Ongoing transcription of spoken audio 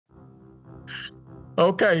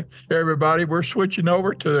Okay, everybody, we're switching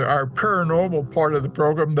over to our paranormal part of the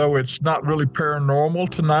program, though it's not really paranormal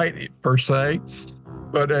tonight per se.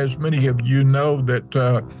 But as many of you know,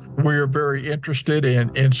 that we're very interested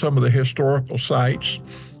in some of the historical sites.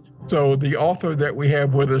 So the author that we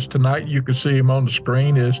have with us tonight, you can see him on the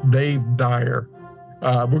screen, is Dave Dyer.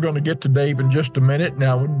 We're going to get to Dave in just a minute.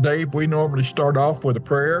 Now, Dave, we normally start off with a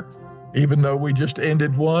prayer, even though we just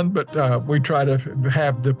ended one, but we try to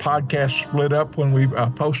have the podcast split up when we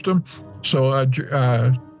post them. So,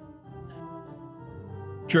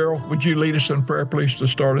 Gerald, would you lead us in prayer, please, to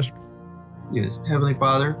start us? Yes. Heavenly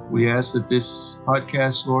Father, we ask that this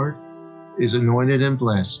podcast, Lord, is anointed and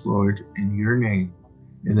blessed, Lord, in your name.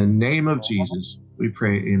 In the name of Jesus, we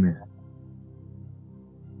pray, amen.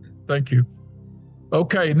 Thank you.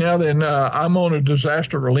 Okay, now then, I'm on a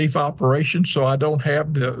disaster relief operation, so I don't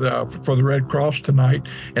have for the Red Cross tonight,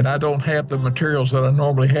 and I don't have the materials that I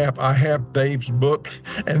normally have. I have Dave's book,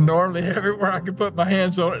 and normally have it where I can put my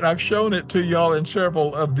hands on it. And I've shown it to y'all in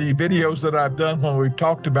several of the videos that I've done when we've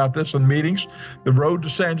talked about this in meetings. The Road to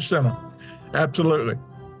San Jacinto, absolutely.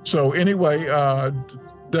 So anyway,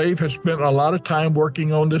 Dave has spent a lot of time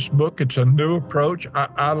working on this book. It's a new approach.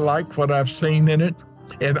 I like what I've seen in it.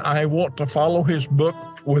 And I want to follow his book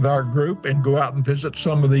with our group and go out and visit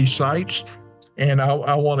some of these sites. And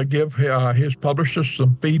I want to give his publishers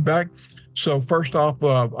some feedback. So first off,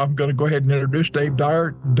 I'm going to go ahead and introduce Dave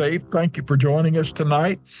Dyer. Dave, thank you for joining us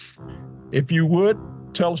tonight. If you would,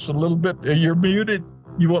 tell us a little bit. You're muted.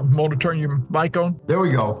 You want to turn your mic on? There we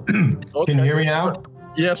go. Okay. Can you hear me now?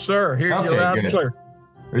 Yes, sir. Hear you loud and clear.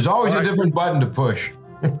 There's always a different button to push.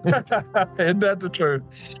 Isn't that the truth?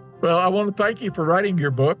 Well, I want to thank you for writing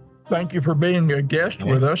your book. Thank you for being a guest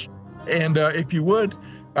with us. And if you would,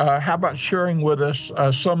 how about sharing with us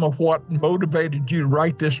some of what motivated you to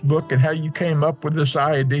write this book and how you came up with this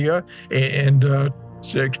idea, and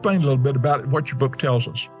explain a little bit about what your book tells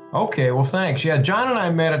us. Okay, well, thanks. Yeah, John and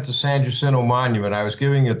I met at the San Jacinto Monument. I was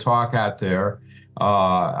giving a talk out there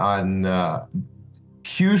on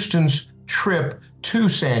Houston's trip to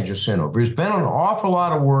San Jacinto. There's been an awful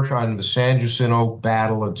lot of work on the San Jacinto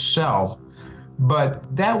battle itself, but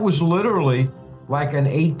that was literally like an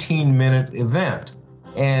 18-minute event,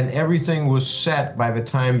 and everything was set by the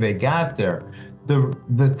time they got there.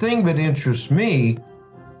 The thing that interests me,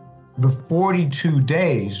 the 42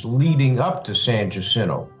 days leading up to San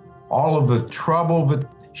Jacinto, all of the trouble that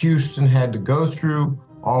Houston had to go through,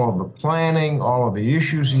 all of the planning, all of the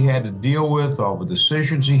issues he had to deal with, all the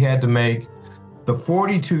decisions he had to make. The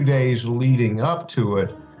 42 days leading up to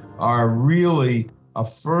it are really a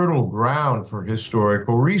fertile ground for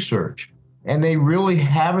historical research. And they really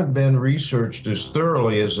haven't been researched as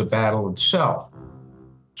thoroughly as the battle itself.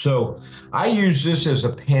 So I use this as a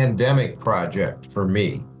pandemic project for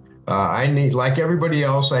me. Like everybody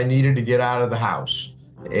else, I needed to get out of the house.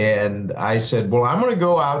 And I said, well, I'm going to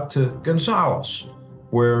go out to Gonzales,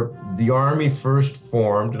 where the Army first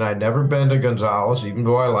formed. And I'd never been to Gonzales, even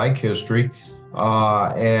though I like history.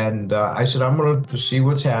 I said, I'm going to see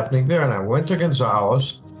what's happening there. And I went to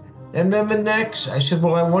Gonzales. And then I said,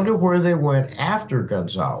 well, I wonder where they went after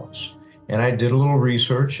Gonzales. And I did a little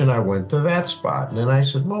research and I went to that spot. And then I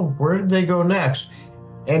said, well, where did they go next?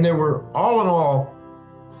 And there were, all in all,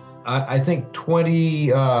 I think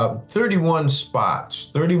 31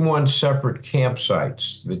 spots, 31 separate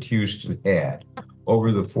campsites that Houston had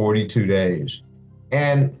over the 42 days.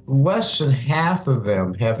 And less than half of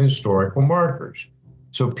them have historical markers.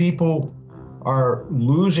 So people are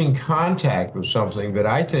losing contact with something that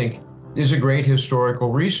I think is a great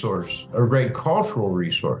historical resource, a great cultural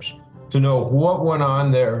resource, to know what went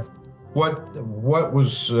on there, what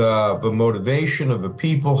was the motivation of the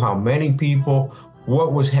people, how many people,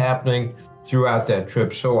 what was happening throughout that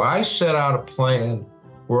trip. So I set out a plan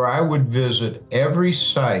where I would visit every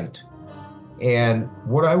site, and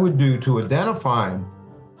what I would do to identify them,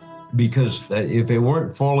 because if they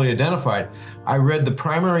weren't fully identified, I read the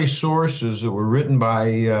primary sources that were written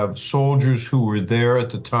by soldiers who were there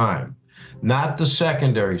at the time, not the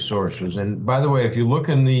secondary sources. And by the way, if you look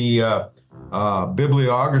in the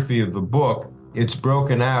bibliography of the book, it's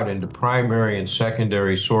broken out into primary and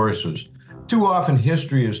secondary sources. Too often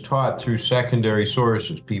history is taught through secondary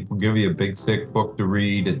sources. People give you a big thick book to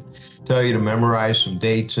read and tell you to memorize some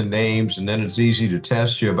dates and names, and then it's easy to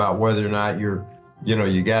test you about whether or not you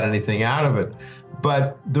got anything out of it.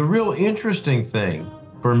 But the real interesting thing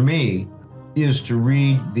for me is to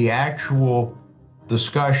read the actual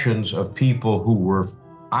discussions of people who were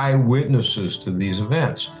eyewitnesses to these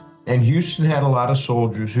events. And Houston had a lot of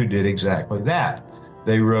soldiers who did exactly that.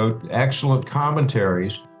 They wrote excellent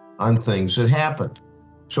commentaries on things that happened.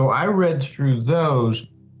 So I read through those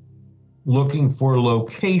looking for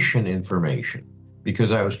location information because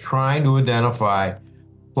I was trying to identify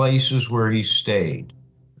places where he stayed,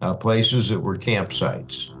 places that were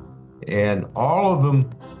campsites. And all of them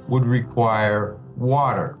would require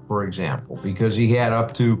water, for example, because he had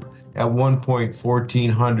up to, at one point,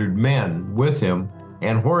 1,400 men with him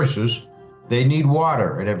and horses. They need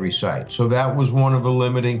water at every site. So that was one of the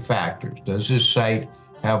limiting factors. Does this site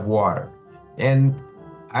have water? And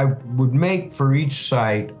I would make for each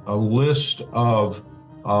site a list of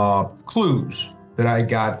clues that I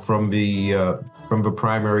got from the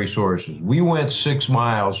primary sources. We went 6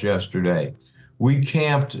 miles yesterday. We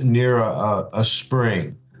camped near a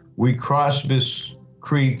spring. We crossed this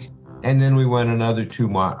creek, and then we went another 2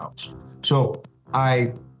 miles. So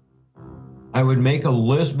I would make a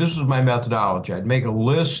list. This was my methodology. I'd make a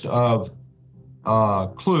list of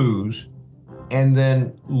clues and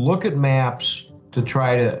then look at maps to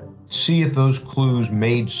try to see if those clues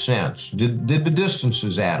made sense. Did the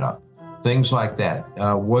distances add up? Things like that.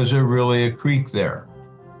 Was there really a creek there?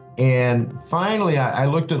 And finally, I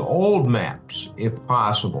looked at old maps, if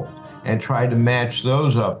possible, and tried to match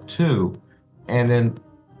those up too. And then,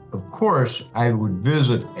 of course, I would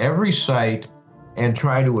visit every site and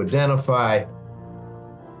try to identify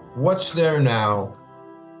what's there now.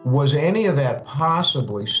 Was any of that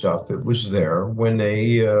possibly stuff that was there when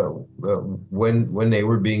they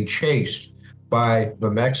were being chased by the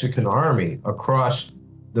Mexican army across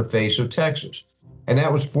the face of Texas? And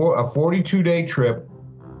that was for a 42-day trip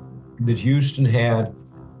that Houston had,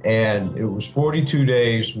 and it was 42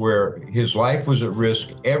 days where his life was at risk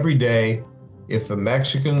every day. If the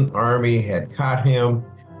Mexican army had caught him,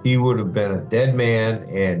 he would have been a dead man,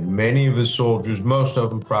 and many of his soldiers, most of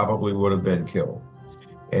them probably would have been killed.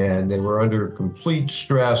 And they were under complete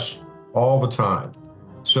stress all the time.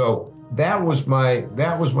 So that was my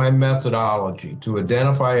methodology, to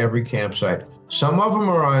identify every campsite. Some of them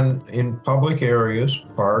are in public areas,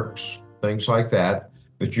 parks, things like that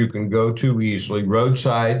you can go to easily,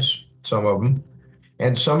 roadsides, some of them,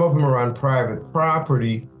 and some of them are on private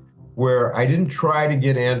property where I didn't try to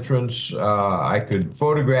get entrance. I could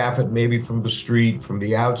photograph it maybe from the street, from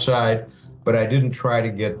the outside, but I didn't try to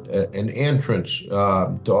get an entrance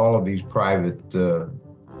to all of these private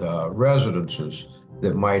residences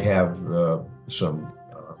that might have some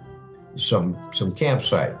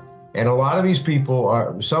campsite. And a lot of these people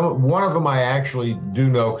one of them I actually do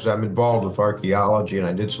know because I'm involved with archaeology, and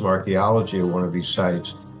I did some archaeology at one of these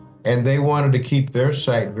sites. And they wanted to keep their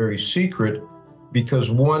site very secret because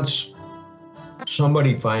once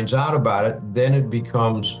somebody finds out about it, then it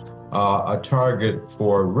becomes a target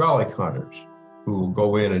for relic hunters who will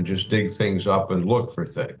go in and just dig things up and look for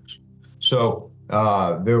things. So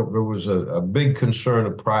there was a big concern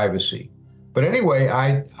of privacy. But anyway,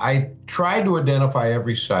 I tried to identify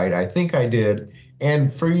every site. I think I did.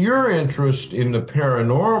 And for your interest in the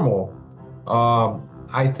paranormal,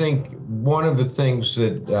 I think one of the things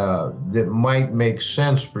that might make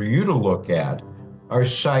sense for you to look at are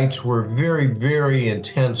sites where very, very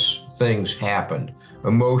intense things happened,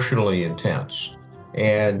 emotionally intense,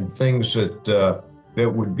 and things that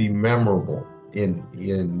would be memorable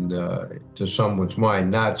to someone's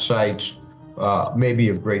mind, not sites maybe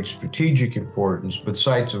of great strategic importance, but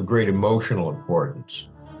sites of great emotional importance.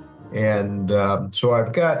 And so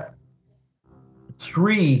I've got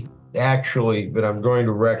 3 actually that I'm going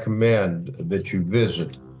to recommend that you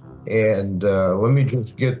visit. And let me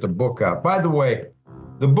just get the book out. By the way,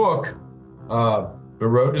 the book, The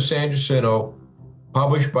Road to San Jacinto,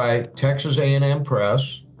 published by Texas A&M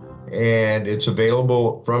Press, and it's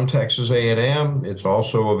available from Texas A&M. It's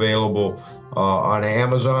also available on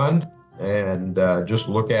Amazon. And just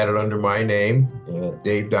look at it under my name,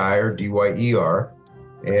 Dave Dyer, D-Y-E-R,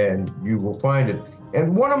 and you will find it.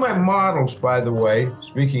 And one of my models, by the way,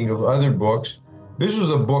 speaking of other books, this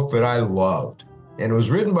was a book that I loved, and it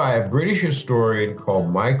was written by a British historian called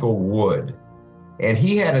Michael Wood, and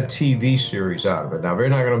he had a TV series out of it. Now, they're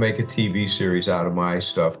not going to make a TV series out of my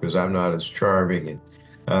stuff because I'm not as charming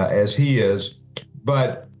as he is,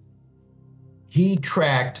 but he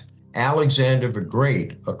tracked Alexander the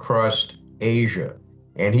Great across Asia,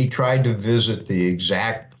 and he tried to visit the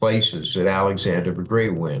exact places that Alexander the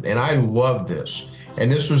Great went. And I love this.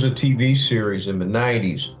 And this was a TV series in the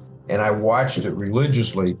 90s, and I watched it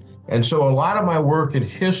religiously. And so a lot of my work in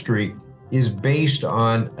history is based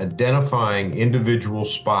on identifying individual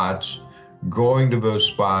spots, going to those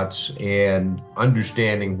spots, and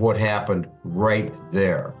understanding what happened right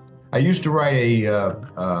there. I used to write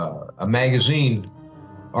a magazine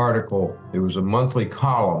article. It was a monthly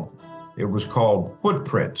column. It was called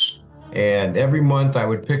Footprints. And every month I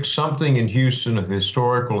would pick something in Houston of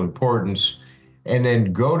historical importance and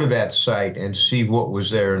then go to that site and see what was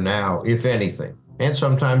there now, if anything. And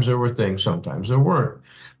sometimes there were things, sometimes there weren't.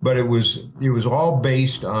 But it was all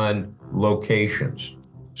based on locations.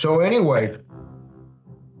 So anyway,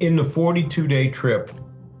 in the 42-day trip,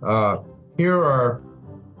 I've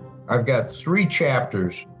got 3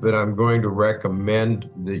 chapters that I'm going to recommend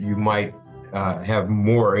that you might have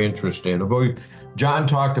more interest in. Although Jon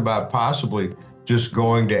talked about possibly just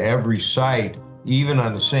going to every site, even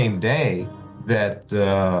on the same day that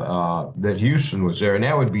that Houston was there, and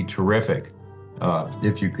that would be terrific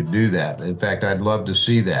if you could do that. In fact, I'd love to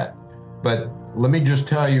see that. But let me just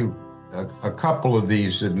tell you a couple of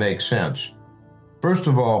these that make sense. First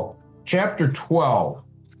of all, chapter 12,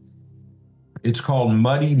 it's called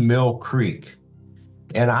Muddy Mill Creek.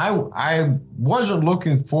 And I wasn't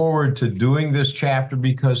looking forward to doing this chapter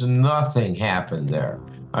because nothing happened there.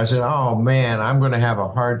 I said, oh man, I'm going to have a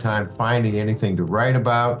hard time finding anything to write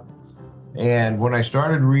about. And when I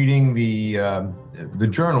started reading the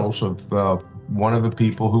journals of one of the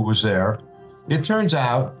people who was there, it turns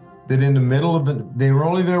out that in the middle of they were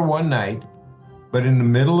only there one night, but in the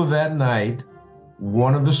middle of that night,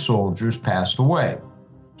 one of the soldiers passed away.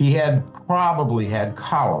 He had probably had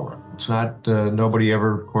cholera. It's not, nobody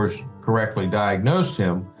ever, of course, correctly diagnosed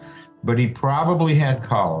him, but he probably had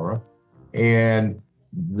cholera. And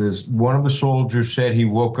one of the soldiers said he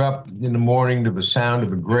woke up in the morning to the sound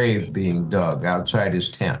of a grave being dug outside his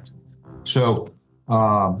tent. So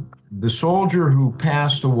the soldier who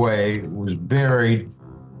passed away was buried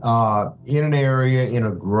in an area in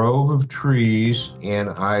a grove of trees. And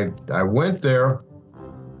I went there,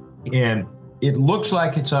 and it looks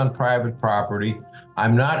like it's on private property.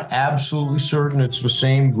 I'm not absolutely certain it's the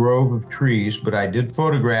same grove of trees, but I did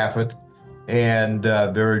photograph it, and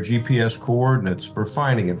there are GPS coordinates for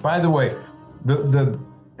finding it. By the way,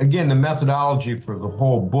 again, the methodology for the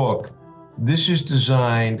whole book, this is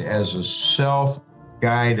designed as a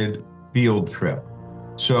self-guided field trip.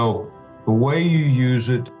 So the way you use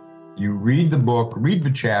it, you read the book, read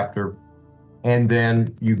the chapter, and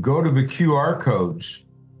then you go to the QR codes.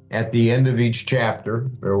 At the end of each chapter,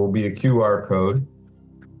 there will be a QR code.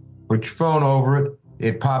 Put your phone over it.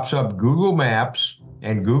 It pops up Google Maps,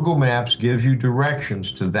 and Google Maps gives you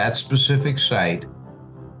directions to that specific site.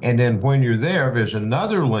 And then when you're there, there's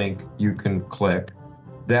another link you can click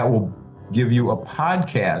that will give you a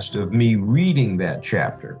podcast of me reading that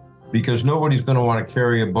chapter, because nobody's going to want to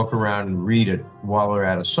carry a book around and read it while they're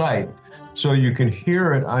at a site. So you can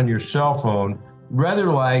hear it on your cell phone, rather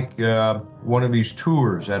like one of these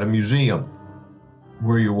tours at a museum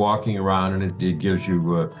where you're walking around and it gives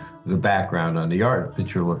you the background on the art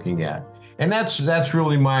that you're looking at. And that's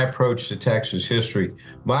really my approach to Texas history.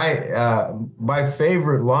 My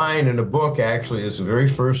favorite line in the book actually is the very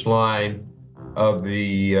first line of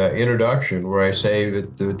the introduction, where I say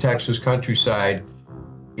that the Texas countryside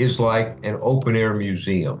is like an open air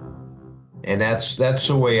museum. And that's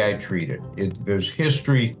the way I treat it. There's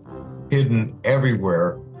history hidden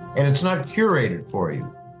everywhere, and it's not curated for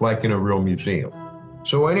you like in a real museum.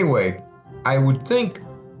 So anyway, I would think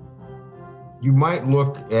you might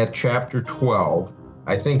look at chapter 12.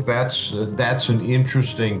 I think that's an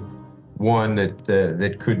interesting one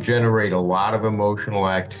that could generate a lot of emotional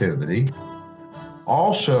activity.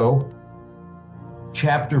 Also,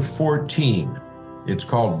 chapter 14, it's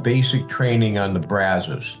called Basic Training on the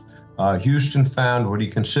Brazos. Houston found what he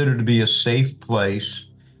considered to be a safe place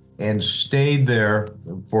and stayed there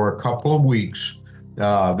for a couple of weeks.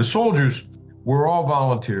 The soldiers were all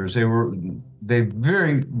volunteers. They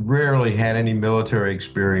very rarely had any military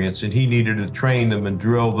experience, and he needed to train them and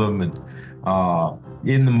drill them and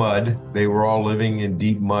in the mud. They were all living in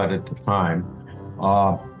deep mud at the time.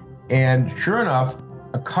 And sure enough,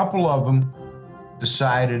 a couple of them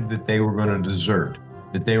decided that they were going to desert,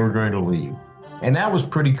 that they were going to leave. And that was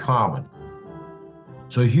pretty common.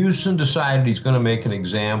 So Houston decided he's going to make an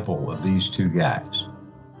example of these 2 guys.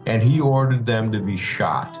 And he ordered them to be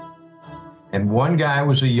shot. And one guy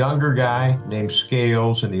was a younger guy named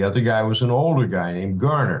Scales, and the other guy was an older guy named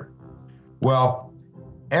Garner. Well,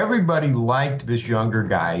 everybody liked this younger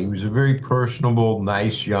guy. He was a very personable,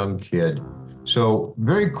 nice young kid. So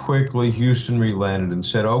very quickly, Houston relented and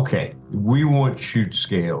said, okay, we won't shoot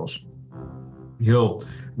Scales. We'll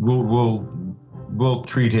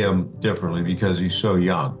treat him differently because he's so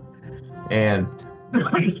young. And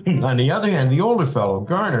on the other hand, the older fellow,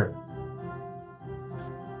 Garner,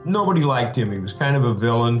 nobody liked him. He was kind of a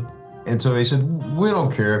villain. And so they said, we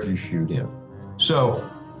don't care if you shoot him. So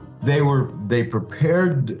they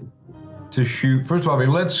prepared to shoot. First of all, they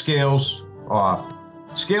let Scales off,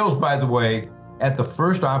 Scales, by the way, at the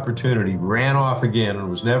first opportunity, ran off again and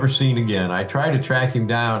was never seen again. I tried to track him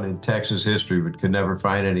down in Texas history, but could never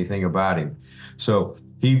find anything about him. So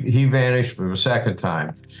he vanished for a second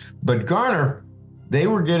time. But Garner, they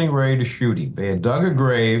were getting ready to shoot him. They had dug a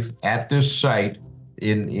grave at this site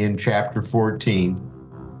in chapter 14,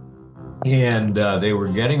 and they were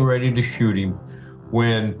getting ready to shoot him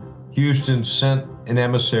when Houston sent an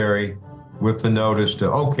emissary with the notice to,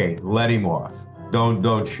 okay, let him off.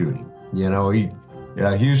 Don't shoot him. You know,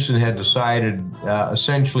 Houston had decided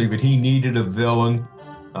essentially that he needed a villain.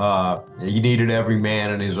 He needed every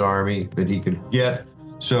man in his army that he could get.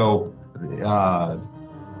 So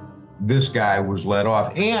this guy was let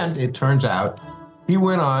off. And it turns out he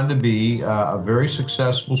went on to be a very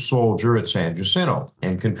successful soldier at San Jacinto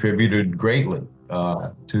and contributed greatly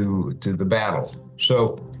to the battle.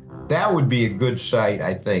 So that would be a good site,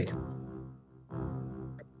 I think,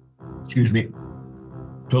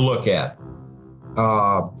 to look at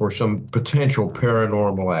for some potential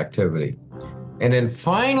paranormal activity. And then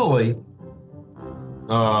finally,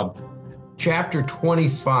 chapter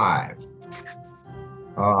 25.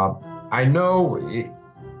 I know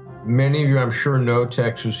many of you, I'm sure, know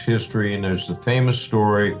Texas history, and there's the famous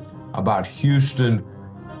story about Houston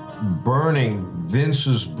burning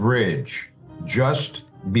Vince's Bridge just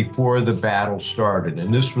before the battle started.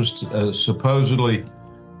 And this was supposedly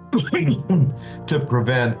to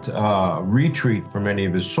prevent retreat from any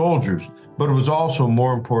of his soldiers, but it was also,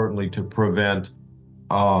 more importantly, to prevent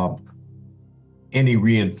any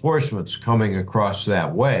reinforcements coming across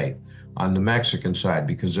that way on the Mexican side,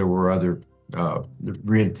 because there were other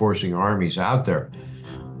reinforcing armies out there.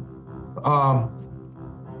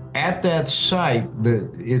 At that site,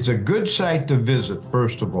 it's a good site to visit,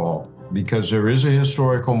 first of all, because there is a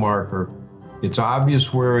historical marker. It's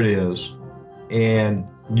obvious where it is, and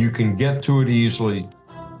you can get to it easily,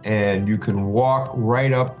 and you can walk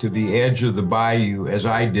right up to the edge of the bayou, as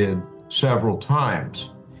I did several times.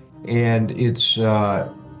 And it's,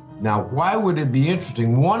 now, why would it be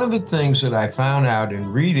interesting? One of the things that I found out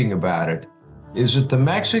in reading about it is that the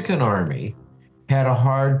Mexican army had a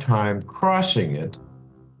hard time crossing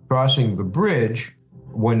the bridge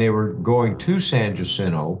when they were going to San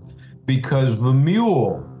Jacinto, because the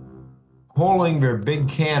mule pulling their big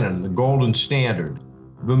cannon, the Golden Standard,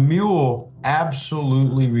 the mule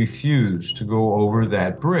absolutely refused to go over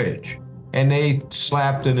that bridge. And they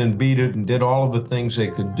slapped it and beat it and did all of the things they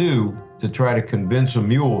could do to try to convince a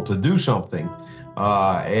mule to do something.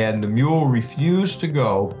 And the mule refused to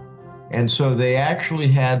go. And so they actually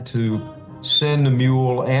had to send the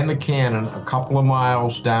mule and the cannon a couple of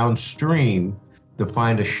miles downstream to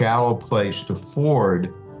find a shallow place to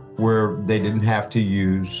ford where they didn't have to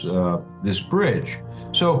use this bridge.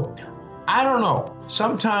 So I don't know.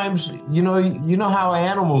 Sometimes, you know how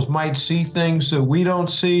animals might see things that we don't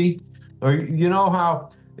see? Or you know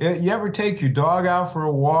how you ever take your dog out for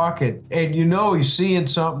a walk and you know he's seeing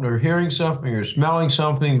something or hearing something or smelling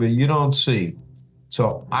something that you don't see?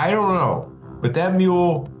 So I don't know, but that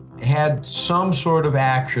mule had some sort of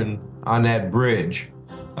action on that bridge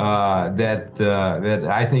that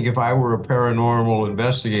I think if I were a paranormal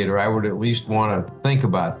investigator, I would at least want to think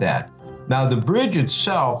about that. Now, the bridge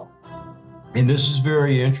itself, and this is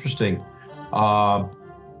very interesting,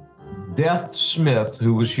 Death Smith,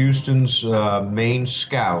 who was Houston's main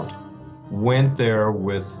scout, went there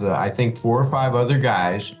with, I think, 4 or 5 other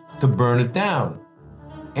guys to burn it down.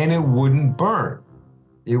 And it wouldn't burn.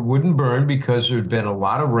 It wouldn't burn because there'd been a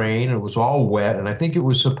lot of rain, it was all wet, and I think it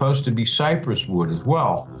was supposed to be cypress wood as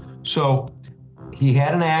well. So he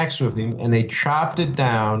had an axe with him, and they chopped it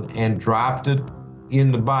down and dropped it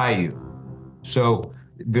in the bayou. So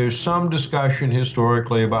there's some discussion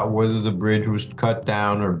historically about whether the bridge was cut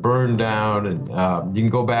down or burned down, and you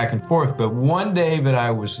can go back and forth. But one day that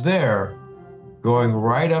I was there, going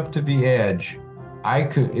right up to the edge,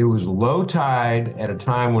 it was low tide at a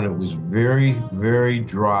time when it was very, very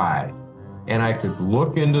dry. And I could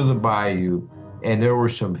look into the bayou, and there were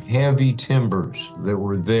some heavy timbers that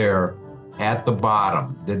were there at the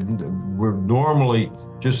bottom that were normally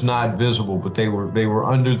just not visible, but they were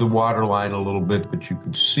under the water line a little bit, but you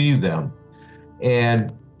could see them.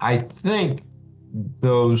 And I think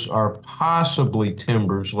those are possibly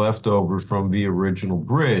timbers left over from the original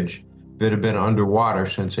bridge that have been underwater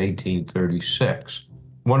since 1836.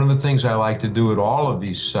 One of the things I like to do at all of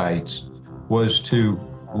these sites was to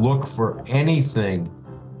look for anything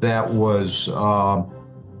that was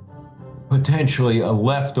potentially a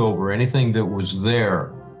leftover, anything that was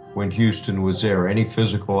there when Houston was there, any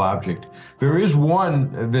physical object. There is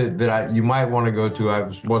one that you might want to go to. I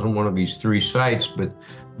wasn't one of these 3 sites, but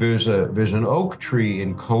there's an oak tree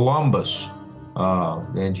in Columbus,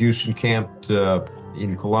 and Houston camped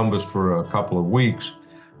in Columbus for a couple of weeks.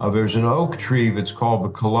 There's an oak tree that's called the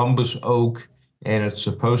Columbus oak, and it's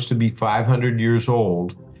supposed to be 500 years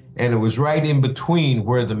old. And it was right in between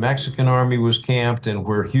where the Mexican army was camped and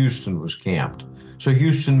where Houston was camped. So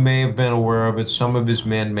Houston may have been aware of it. Some of his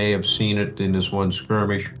men may have seen it in this one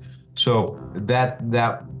skirmish. So that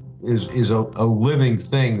is a living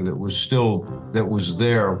thing that was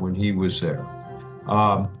there when he was there.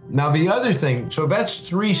 Now the other thing, so that's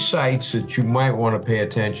 3 sites that you might want to pay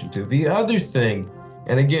attention to. The other thing,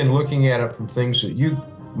 and again, looking at it from things that you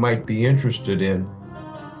might be interested in,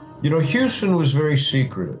 Houston was very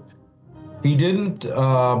secretive. He didn't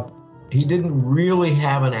really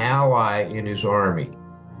have an ally in his army.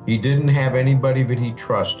 He didn't have anybody that he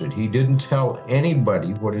trusted. He didn't tell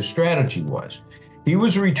anybody what his strategy was. He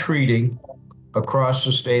was retreating across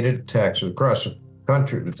the state of Texas, across the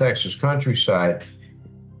country, the Texas countryside,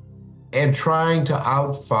 and trying to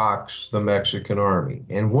outfox the Mexican army.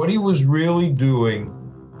 And what he was really doing,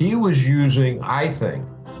 he was using, I think,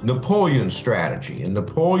 Napoleon's strategy. And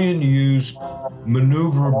Napoleon used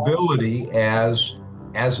maneuverability as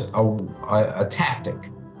a tactic.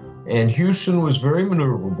 And Houston was very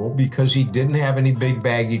maneuverable because he didn't have any big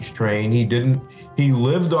baggage train. He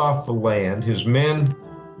lived off the land. His men,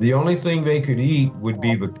 the only thing they could eat would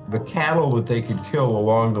be the cattle that they could kill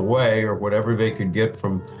along the way, or whatever they could get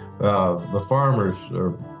from the farmers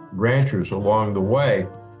or ranchers along the way.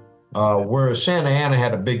 Whereas Santa Ana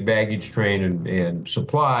had a big baggage train and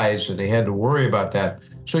supplies, and they had to worry about that.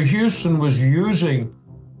 So Houston was using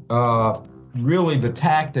really the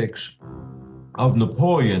tactics of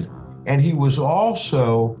Napoleon, and he was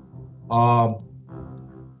also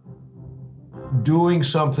doing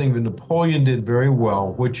something that Napoleon did very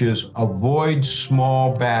well, which is avoid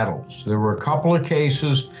small battles. There were a couple of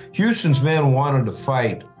cases. Houston's men wanted to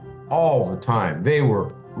fight all the time. They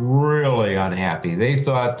were really unhappy. They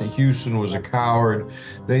thought that Houston was a coward.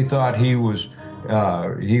 They thought he was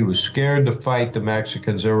scared to fight the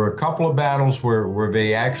Mexicans. There were a couple of battles where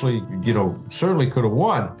they actually, certainly could have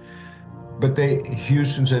won. But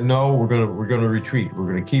Houston said, no, we're gonna retreat. We're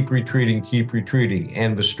gonna keep retreating.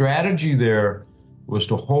 And the strategy there was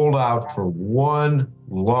to hold out for one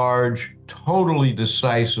large, totally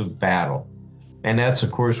decisive battle. And that's,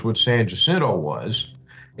 of course, what San Jacinto was.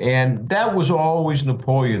 And that was always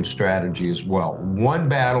Napoleon's strategy as well. One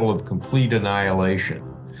battle of complete annihilation.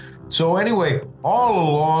 So anyway, all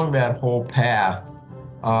along that whole path,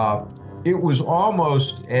 it was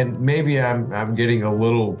almost, and maybe I'm getting a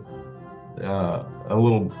little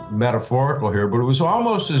metaphorical here, but it was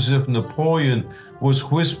almost as if Napoleon was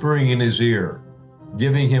whispering in his ear,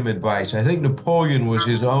 giving him advice. I think Napoleon was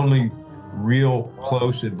his only real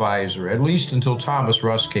close advisor, at least until Thomas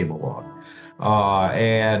Russ came along.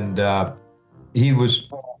 He was,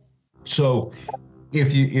 so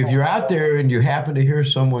if you're out there and you happen to hear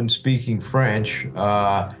someone speaking French,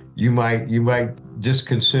 you might just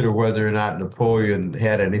consider whether or not Napoleon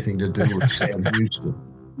had anything to do with Sam Houston.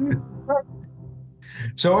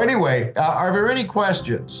 So anyway, are there any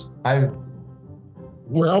questions?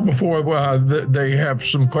 Well, before they have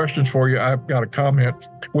some questions for you, I've got a comment.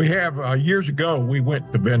 We have, years ago, we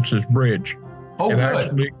went to Vince's Bridge. Oh, and good.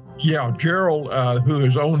 Actually, yeah, Gerald, who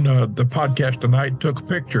is on the podcast tonight, took a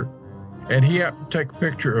picture. And he happened to take a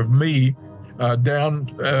picture of me down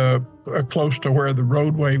close to where the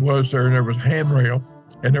roadway was there, and there was a handrail,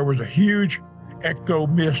 and there was a huge ecto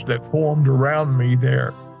mist that formed around me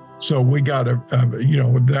there. So we got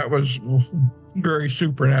that was very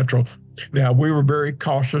supernatural. Now, we were very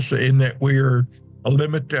cautious in that we're a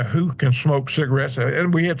limit to who can smoke cigarettes,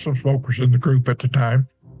 and we had some smokers in the group at the time.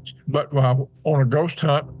 But on a ghost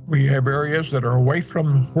hunt, we have areas that are away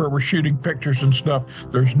from where we're shooting pictures and stuff.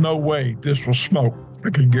 There's no way this will smoke, I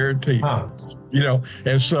can guarantee you. Huh.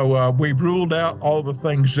 And so we ruled out all the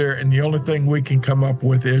things there, and the only thing we can come up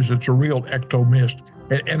with is it's a real ecto mist.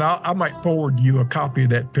 And I might forward you a copy of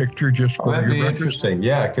that picture just for that'd your be records. interesting.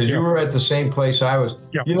 Yeah, because you were at the same place I was.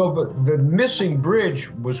 Yeah. But the missing bridge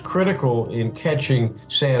was critical in catching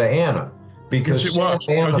Santa Ana. Because Yes, it was,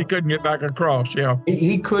 because he couldn't get back across, yeah.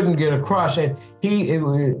 He couldn't get across, and he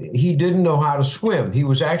didn't know how to swim. He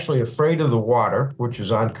was actually afraid of the water, which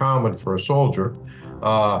is uncommon for a soldier.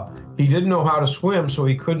 He didn't know how to swim, so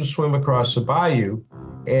he couldn't swim across the bayou,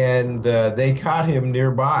 and they caught him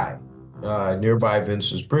nearby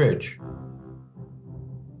Vince's Bridge.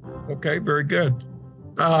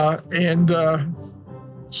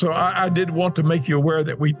 So I did want to make you aware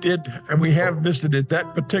that we did, and we have visited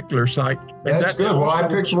that particular site. And That's good. Well, I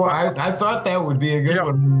picked one. I thought that would be a good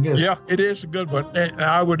one. Yeah, it is a good one. And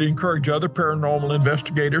I would encourage other paranormal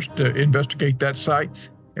investigators to investigate that site.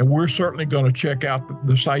 And we're certainly going to check out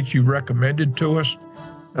the sites you recommended to us.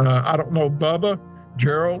 I don't know, Bubba,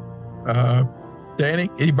 Gerald, Danny,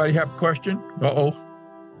 anybody have a question? Uh-oh.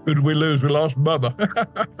 Who did we lose? We lost Bubba.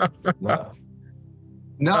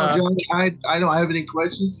 No, John, I don't have any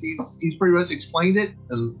questions. He's pretty much explained it.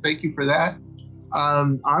 Thank you for that.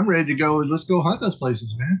 I'm ready to go. Let's go hunt those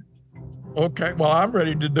places, man. Okay, well, I'm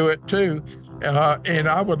ready to do it too. And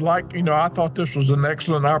I would like, I thought this was an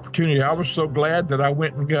excellent opportunity. I was so glad that I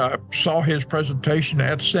went and saw his presentation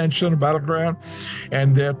at San Jacinto Battleground,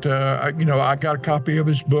 and that, I got a copy of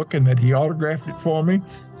his book and that he autographed it for me.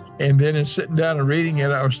 And then in sitting down and reading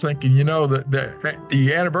it, I was thinking,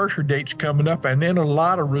 the anniversary date's coming up, and then a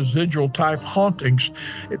lot of residual type hauntings,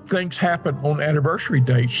 things happen on anniversary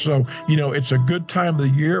dates. So, it's a good time of the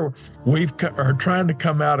year. We are trying to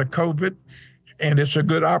come out of COVID, and it's a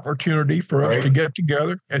good opportunity for us to get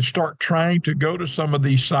together and start trying to go to some of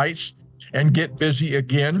these sites and get busy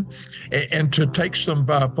again, and to take some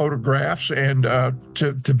photographs and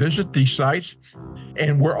to visit these sites.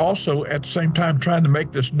 And we're also at the same time trying to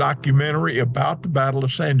make this documentary about the Battle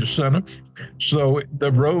of San Jacinto. So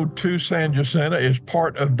the road to San Jacinto is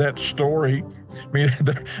part of that story. I mean,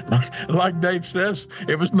 like Dave says,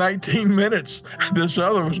 it was 19 minutes. This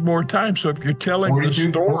other was more time. So if you're telling the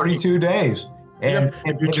story, 42 days. And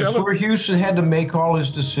it's where Houston had to make all his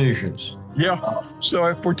decisions. Yeah. So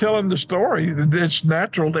if we're telling the story, it's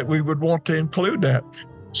natural that we would want to include that.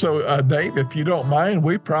 So, Dave, if you don't mind,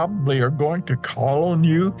 we probably are going to call on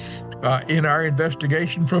you in our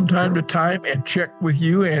investigation from time to time and check with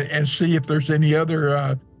you and see if there's any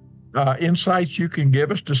other insights you can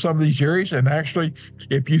give us to some of these areas. And actually,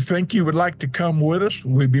 if you think you would like to come with us,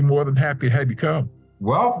 we'd be more than happy to have you come.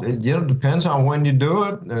 Well, it depends on when you do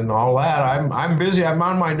it and all that. I'm busy. I'm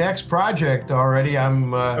on my next project already.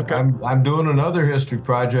 I'm doing another history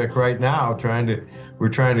project right now. We're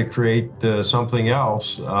trying to create something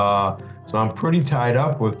else. So I'm pretty tied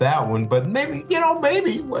up with that one. But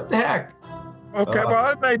maybe what the heck? Okay,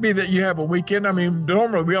 well, it may be that you have a weekend. I mean,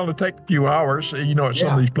 normally we only take a few hours, at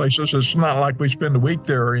some of these places. It's not like we spend a week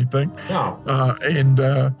there or anything. No.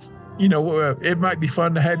 It might be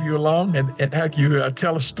fun to have you along and have you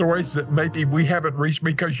tell us stories that maybe we haven't reached,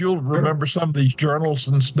 because you'll remember some of these journals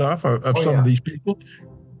and stuff of some of these people.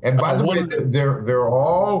 And by the way, they're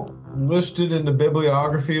all listed in the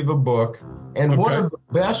bibliography of the book. And one of the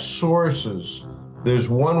best sources, there's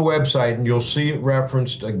one website, and you'll see it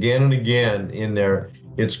referenced again and again in there.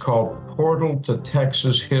 It's called Portal to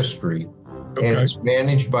Texas History, and it's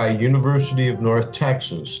managed by University of North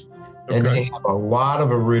Texas. And they have a lot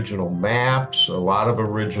of original maps, a lot of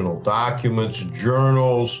original documents,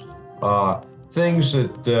 journals, things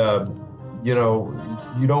that, you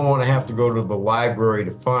don't want to have to go to the library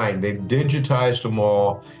to find. They've digitized them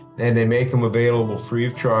all, and they make them available free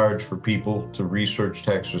of charge for people to research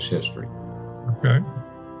Texas history. Okay.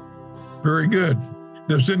 Very good.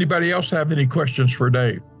 Does anybody else have any questions for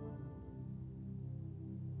Dave?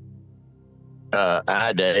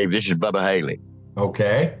 Hi, Dave. This is Bubba Haley.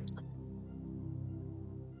 Okay.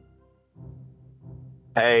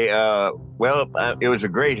 Hey, it was a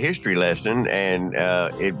great history lesson, and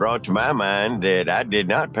it brought to my mind that I did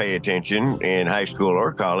not pay attention in high school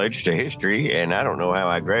or college to history, and I don't know how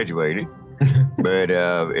I graduated, but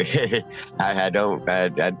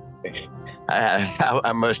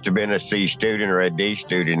I must have been a C student or a D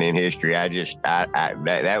student in history.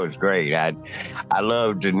 That was great. I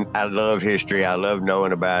love history. I love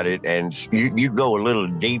knowing about it. And you go a little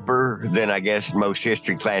deeper than I guess most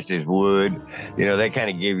history classes would. They kind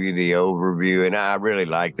of give you the overview, and I really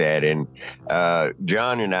like that. And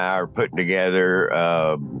John and I are putting together,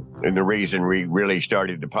 and the reason we really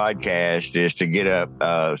started the podcast is to get up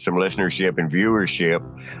some listenership and viewership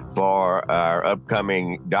for our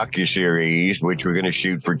upcoming docuseries, which we're going to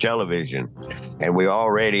shoot for television. And we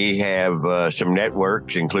already have some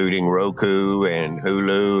networks, including Roku and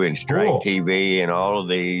Hulu and Strike TV and all of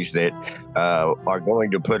these that are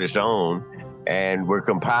going to put us on. And we're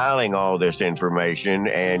compiling all this information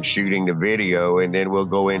and shooting the video, and then we'll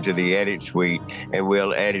go into the edit suite and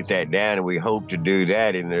we'll edit that down. And we hope to do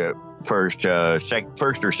that in the first or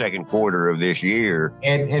second quarter of this year,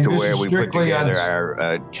 and to where we put together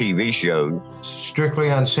our TV shows. Strictly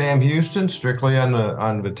on Sam Houston, strictly on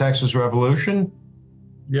the Texas Revolution.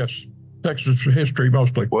 Yes. Texas history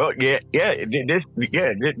mostly. Well, this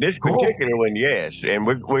Cool. particular one, yes, and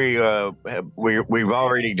we've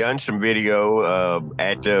already done some video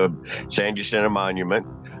at the San Jacinto Monument.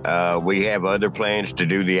 We have other plans to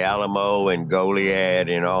do the Alamo and Goliad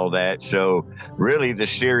and all that. So really, the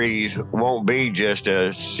series won't be just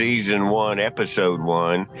a season 1, episode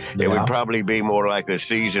 1. It would probably be more like a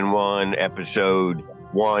season 1, episode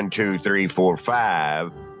 1, 2, 3, 4,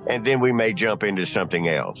 5, and then we may jump into something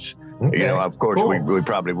else. Okay. Of course, Cool. we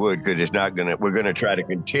probably would, because it's not gonna. We're gonna try to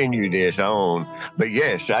continue this on. But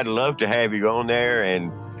yes, I'd love to have you on there,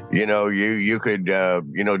 and you could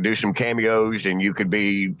do some cameos, and you could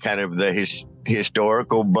be kind of the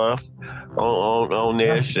historical buff on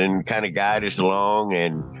this, and kind of guide us along.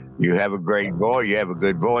 And you have a great voice. You have a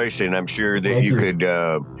good voice, and I'm sure that you could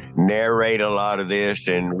narrate a lot of this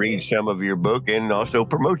and read some of your book, and also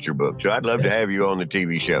promote your book. So I'd love to have you on the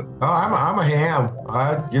TV show. Oh, I'm a ham.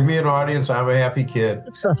 Give me an audience. I'm a happy kid.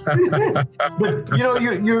 But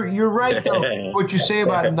you're right though. What you say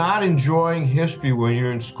about not enjoying history when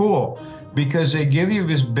you're in school, because they give you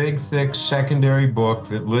this big, thick secondary book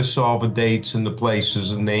that lists all the dates and the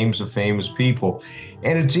places and names of famous people,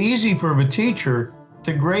 and it's easy for the teacher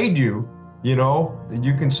to grade you.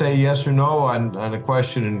 You can say yes or no on a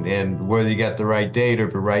question and whether you got the right date or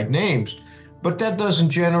the right names, but that doesn't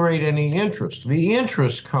generate any interest. The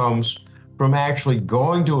interest comes from actually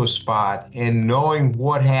going to a spot and knowing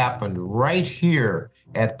what happened right here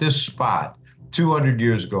at this spot 200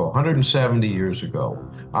 years ago, 170 years ago,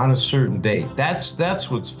 on a certain date. That's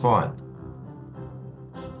what's fun.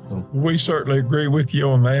 We certainly agree with you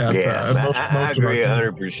on that. Yeah, I agree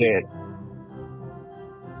 100%.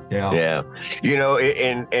 Yeah.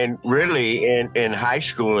 And really in high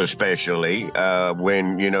school, especially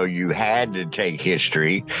when you had to take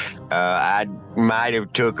history, I might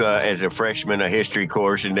have took as a freshman a history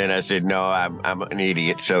course, and then I said no, I'm an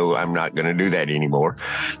idiot, so I'm not going to do that anymore.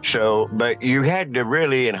 So, but you had to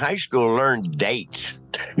really in high school learn dates.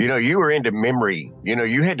 You were into memory.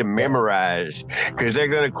 You had to memorize, because they're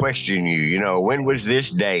going to question you. When was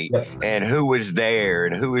this date, and who was there,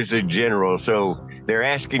 and who was the general. So they're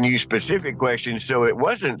asking you specific questions. So it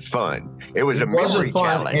wasn't fun. It was a memory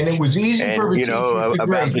challenge, and it was easy for the teachers to about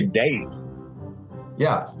grade the you. dates.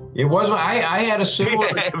 Yeah, it wasn't. I had a similar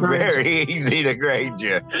experience. Very easy to grade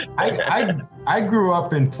you. I grew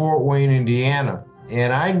up in Fort Wayne, Indiana.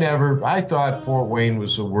 And I thought Fort Wayne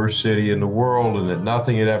was the worst city in the world, and that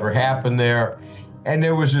nothing had ever happened there. And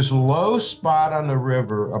there was this low spot on the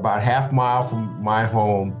river about half mile from my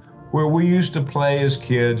home where we used to play as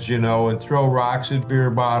kids, and throw rocks at beer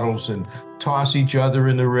bottles and toss each other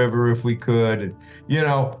in the river if we could, and,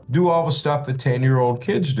 do all the stuff that 10-year-old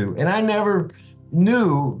kids do. And I never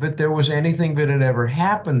knew that there was anything that had ever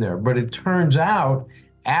happened there. But it turns out,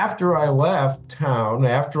 after I left town,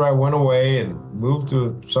 after I went away and moved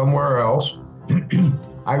to somewhere else,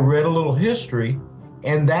 I read a little history,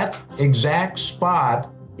 and that exact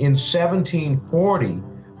spot in 1740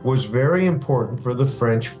 was very important for the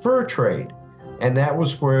French fur trade. And that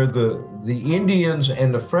was where the Indians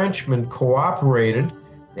and the Frenchmen cooperated,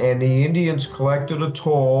 and the Indians collected a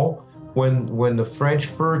toll when the French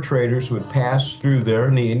fur traders would pass through there,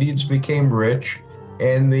 and the Indians became rich,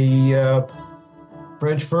 and the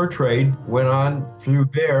French fur trade went on through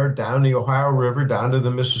there, down the Ohio River, down to the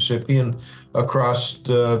Mississippi, and across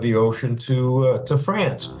the ocean to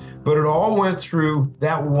France. But it all went through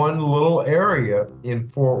that one little area in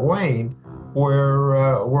Fort Wayne where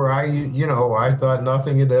I thought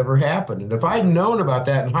nothing had ever happened. And if I'd known about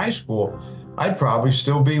that in high school, I'd probably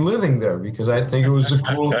still be living there, because I think it was the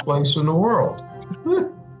coolest place in the world.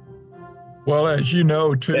 Well, as you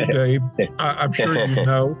know, too, Dave, I'm sure you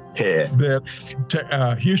know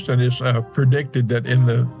that Houston is predicted that in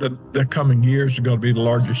the coming years is going to be the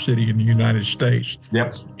largest city in the United States.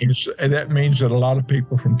 Yep. And that means that a lot of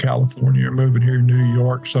people from California are moving here to New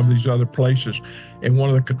York, some of these other places. And one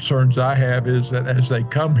of the concerns I have is that as they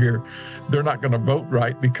come here, they're not going to vote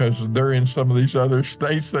right, because they're in some of these other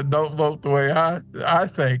states that don't vote the way I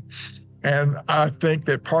think. And I think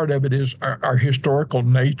that part of it is our historical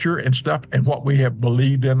nature and stuff, and what we have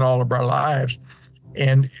believed in all of our lives.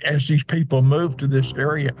 And as these people move to this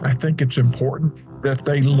area, I think it's important that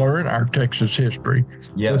they learn our Texas history,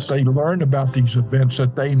 yes, that they learn about these events,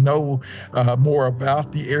 that they know more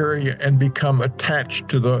about the area and become attached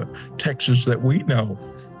to the Texas that we know,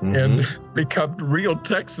 and become real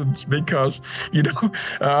Texans, because,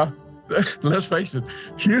 let's face it,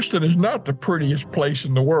 Houston is not the prettiest place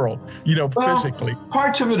in the world, physically.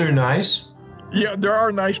 Parts of it are nice. Yeah, there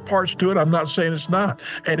are nice parts to it. I'm not saying it's not.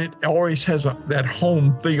 And it always has that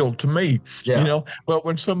home feel to me, Yeah. But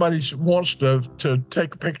when somebody wants to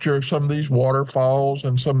take a picture of some of these waterfalls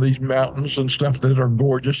and some of these mountains and stuff that are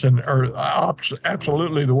gorgeous and are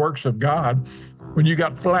absolutely the works of God, when you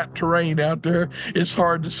got flat terrain out there, it's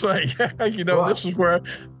hard to say, Well,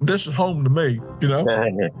 this is home to me,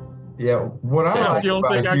 Yeah, what I like the only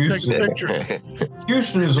thing about I can take a Houston, picture.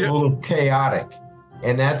 Houston is a Yeah. little chaotic,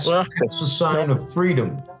 and that's Well, a sign of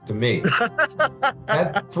freedom to me.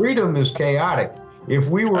 That freedom is chaotic. If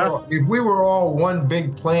we were all one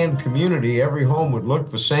big planned community, every home would look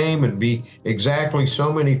the same and be exactly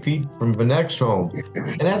so many feet from the next home.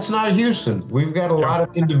 And that's not Houston. We've got a lot of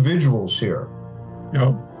individuals here.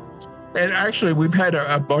 And actually, we've had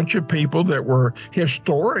a bunch of people that were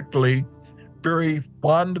historically very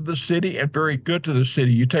fond of the city and very good to the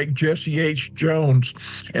city. You take Jesse H. Jones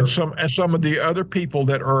and some of the other people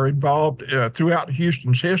that are involved throughout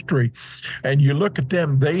Houston's history, and you look at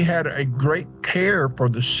them, they had a great care for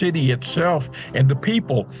the city itself and the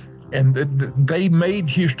people. And they made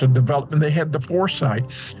Houston develop, and they had the foresight.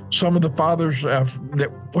 Some of the fathers that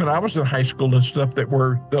when I was in high school and stuff that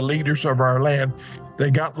were the leaders of our land, they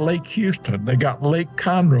got Lake Houston, they got Lake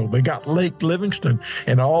Conroe, they got Lake Livingston,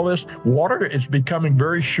 and all this water is becoming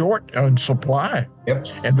very short in supply. Yep.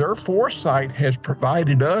 And their foresight has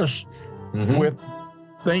provided us with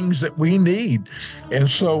things that we need. And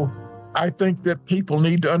so I think that people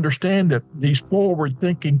need to understand that these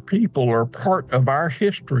forward-thinking people are part of our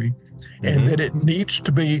history, and that it needs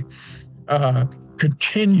to be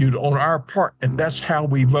continued on our part, and that's how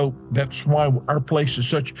we vote. That's why our place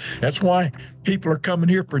is that's why people are coming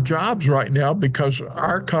here for jobs right now, because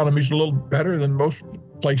our economy is a little better than most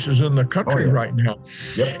places in the country right now.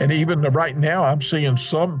 Yep. And even right now, I'm seeing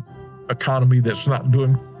some economy that's not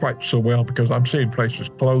doing quite so well, because I'm seeing places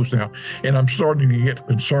closed now, and I'm starting to get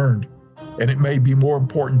concerned. And it may be more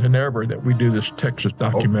important than ever that we do this Texas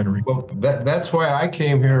documentary. Well, that's why I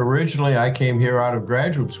came here originally. I came here out of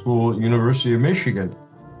graduate school at University of Michigan.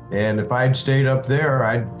 And if I'd stayed up there,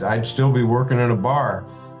 I'd still be working in a bar.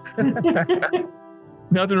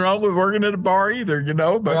 Nothing wrong with working at a bar either,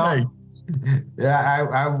 but hey.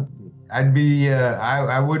 Yeah,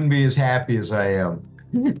 I wouldn't be as happy as I am.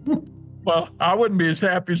 Well, I wouldn't be as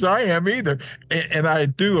happy as I am either. And I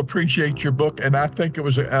do appreciate your book, and I think it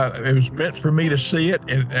was meant for me to see it,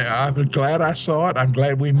 and I'm glad I saw it. I'm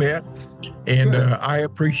glad we met, and I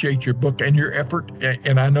appreciate your book and your effort,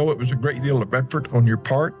 and I know it was a great deal of effort on your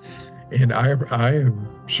part, and I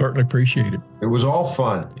certainly appreciate it. It was all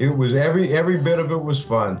fun. It was every bit of it was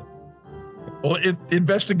fun. Well,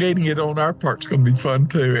 investigating it on our part is going to be fun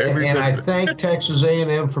too. And I thank Texas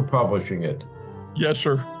A&M for publishing it. Yes,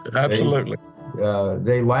 sir. Absolutely.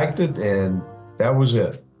 They liked it, and that was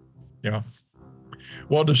it. Yeah.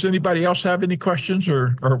 Well, does anybody else have any questions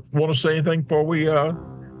or want to say anything before we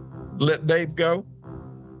let Dave go?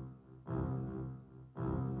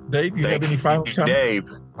 Dave, you have any final comments? Dave.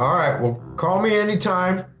 All right. Well, call me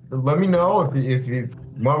anytime. Let me know if you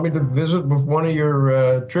want me to visit with one of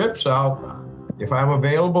your trips. If I'm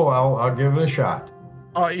available, I'll give it a shot.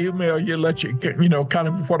 I'll email you, let you, kind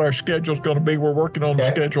of what our schedule's going to be. We're working on the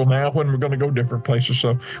schedule now when we're going to go different places.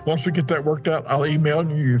 So once we get that worked out, I'll email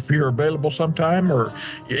you if you're available sometime, or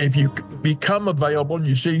if you become available and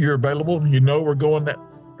you see you're available and we're going that,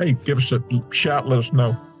 hey, give us a shout, let us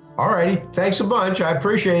know. All righty. Thanks a bunch. I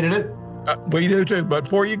appreciated it. We do too. But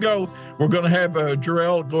before you go, we're going to have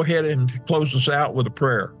Jarrell go ahead and close us out with a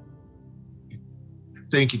prayer.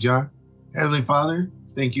 Thank you, John. Heavenly Father,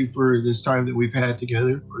 thank you for this time that we've had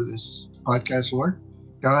together for this podcast, Lord.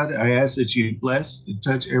 God, I ask that you bless and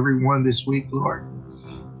touch everyone this week, Lord,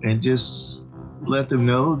 and just let them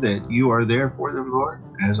know that you are there for them, Lord,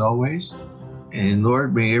 as always. And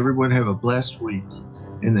Lord, may everyone have a blessed week.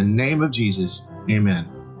 In the name of Jesus, amen.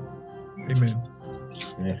 Amen.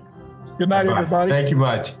 Yeah. Good night, everybody. Thank you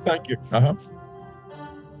much. Thank you.